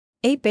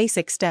8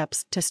 basic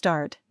steps to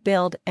start,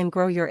 build, and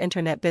grow your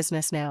internet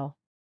business now.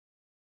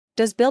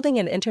 Does building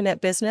an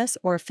internet business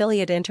or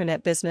affiliate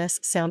internet business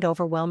sound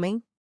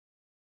overwhelming?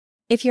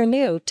 If you're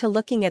new to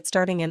looking at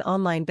starting an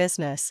online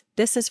business,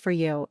 this is for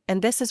you,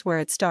 and this is where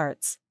it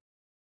starts.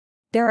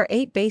 There are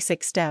 8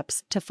 basic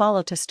steps to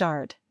follow to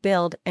start,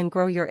 build, and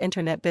grow your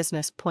internet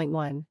business. Point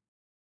 1.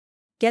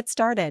 Get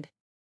started.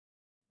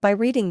 By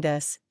reading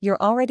this,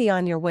 you're already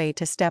on your way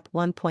to step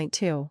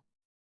 1.2.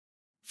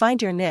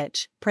 Find your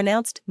niche,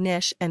 pronounced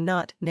niche and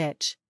not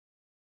niche.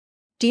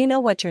 Do you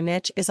know what your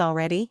niche is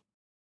already?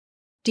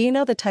 Do you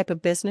know the type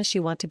of business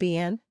you want to be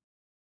in?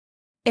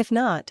 If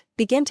not,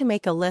 begin to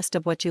make a list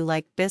of what you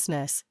like: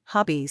 business,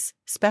 hobbies,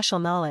 special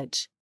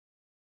knowledge.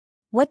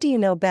 What do you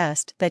know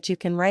best that you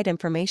can write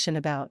information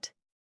about?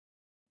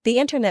 The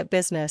internet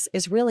business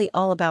is really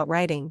all about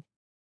writing.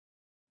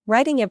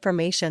 Writing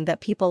information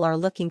that people are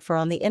looking for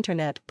on the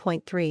internet.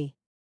 Point 3.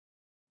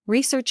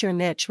 Research your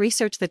niche.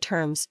 Research the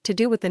terms to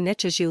do with the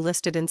niches you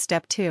listed in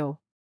step 2.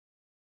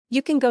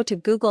 You can go to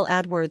Google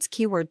AdWords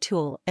keyword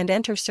tool and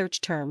enter search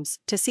terms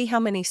to see how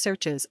many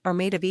searches are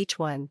made of each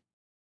one.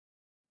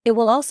 It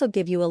will also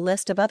give you a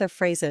list of other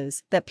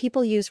phrases that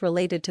people use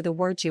related to the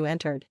words you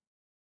entered.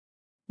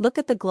 Look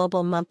at the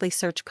global monthly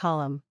search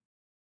column.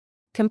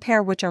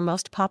 Compare which are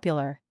most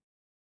popular.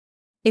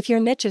 If your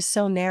niche is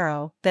so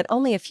narrow that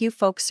only a few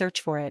folks search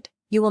for it,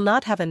 you will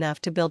not have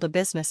enough to build a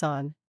business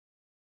on.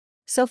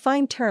 So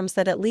find terms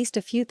that at least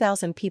a few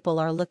thousand people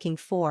are looking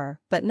for,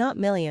 but not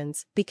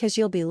millions, because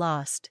you'll be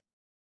lost.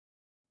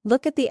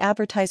 Look at the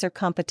advertiser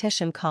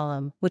competition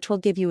column, which will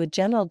give you a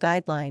general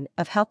guideline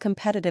of how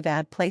competitive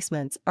ad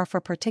placements are for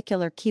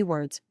particular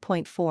keywords.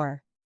 Point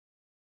 4.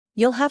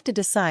 You'll have to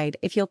decide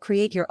if you'll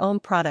create your own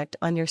product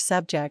on your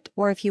subject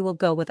or if you will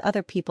go with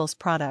other people's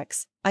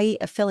products, i.e.,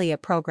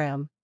 affiliate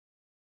program.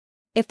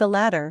 If the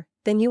latter,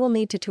 then you will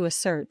need to do a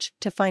search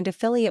to find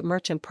affiliate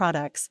merchant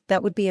products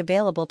that would be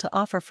available to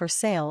offer for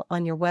sale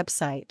on your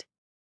website.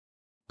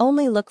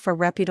 Only look for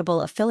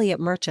reputable affiliate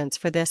merchants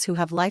for this who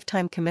have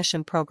lifetime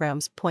commission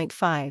programs. Point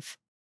 5.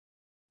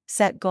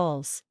 Set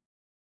goals.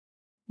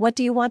 What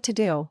do you want to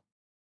do?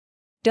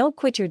 Don't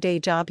quit your day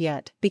job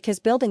yet, because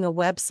building a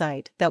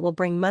website that will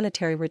bring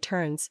monetary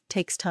returns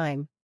takes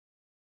time.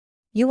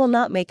 You will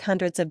not make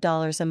hundreds of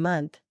dollars a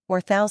month,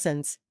 or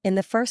thousands, in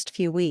the first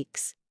few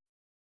weeks.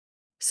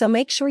 So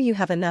make sure you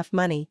have enough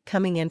money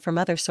coming in from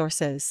other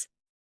sources.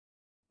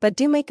 But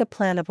do make a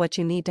plan of what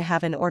you need to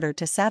have in order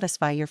to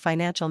satisfy your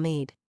financial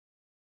need.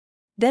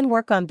 Then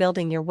work on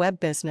building your web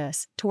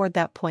business toward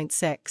that. Point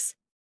 6.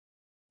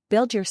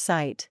 Build your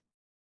site.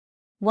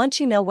 Once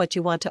you know what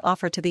you want to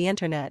offer to the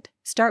internet,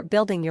 start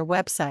building your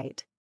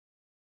website.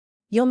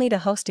 You'll need a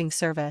hosting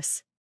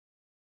service.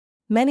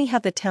 Many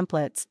have the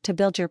templates to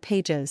build your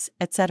pages,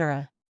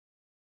 etc.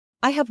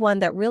 I have one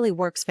that really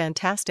works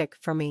fantastic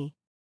for me.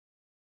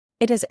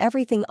 It has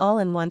everything all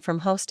in one, from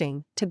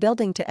hosting to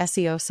building to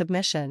SEO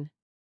submission.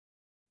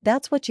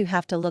 That's what you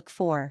have to look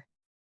for.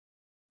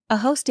 A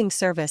hosting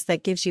service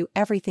that gives you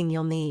everything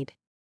you'll need.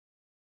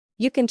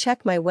 You can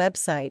check my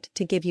website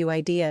to give you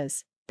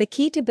ideas. The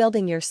key to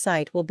building your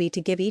site will be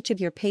to give each of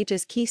your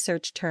pages key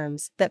search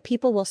terms that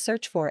people will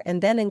search for,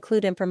 and then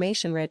include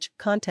information-rich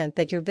content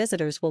that your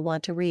visitors will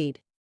want to read.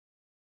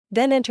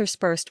 Then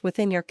interspersed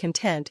within your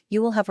content,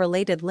 you will have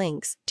related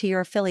links to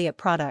your affiliate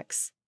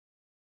products.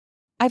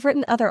 I've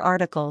written other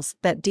articles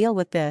that deal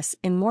with this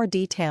in more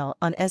detail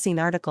on Ezine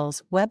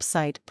Articles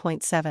website.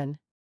 Point 7.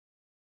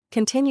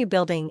 Continue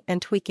building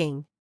and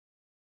tweaking.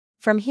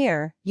 From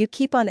here, you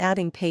keep on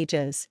adding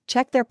pages,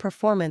 check their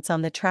performance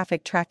on the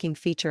traffic tracking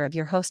feature of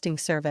your hosting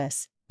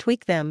service,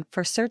 tweak them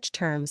for search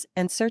terms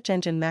and search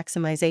engine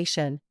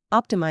maximization,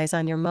 optimize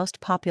on your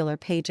most popular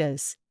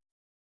pages.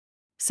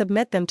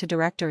 Submit them to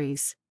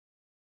directories.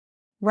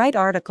 Write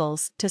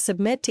articles to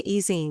submit to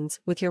ezines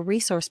with your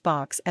resource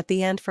box at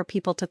the end for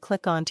people to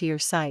click onto your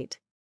site.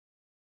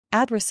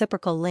 Add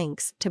reciprocal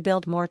links to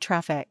build more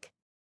traffic.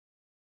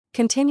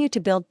 Continue to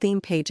build theme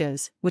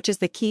pages, which is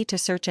the key to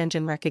search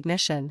engine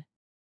recognition.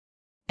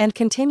 And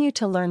continue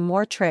to learn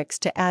more tricks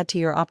to add to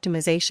your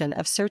optimization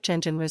of search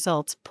engine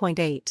results. Point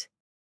 8.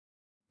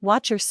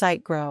 Watch your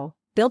site grow.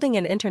 Building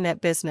an internet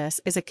business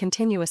is a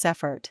continuous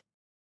effort.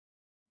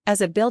 As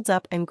it builds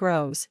up and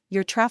grows,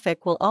 your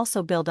traffic will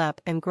also build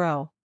up and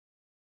grow.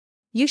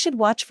 You should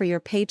watch for your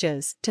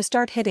pages to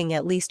start hitting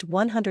at least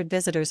 100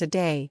 visitors a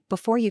day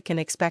before you can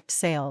expect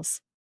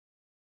sales.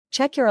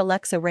 Check your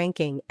Alexa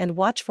ranking and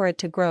watch for it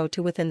to grow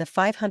to within the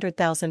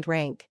 500,000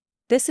 rank.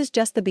 This is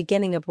just the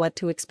beginning of what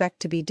to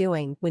expect to be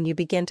doing when you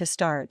begin to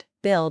start,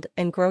 build,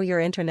 and grow your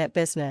internet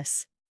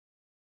business.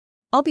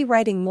 I'll be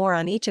writing more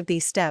on each of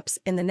these steps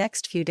in the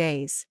next few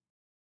days.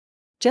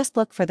 Just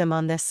look for them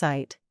on this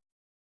site.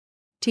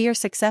 To your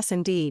success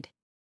indeed.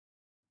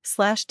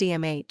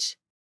 /DMH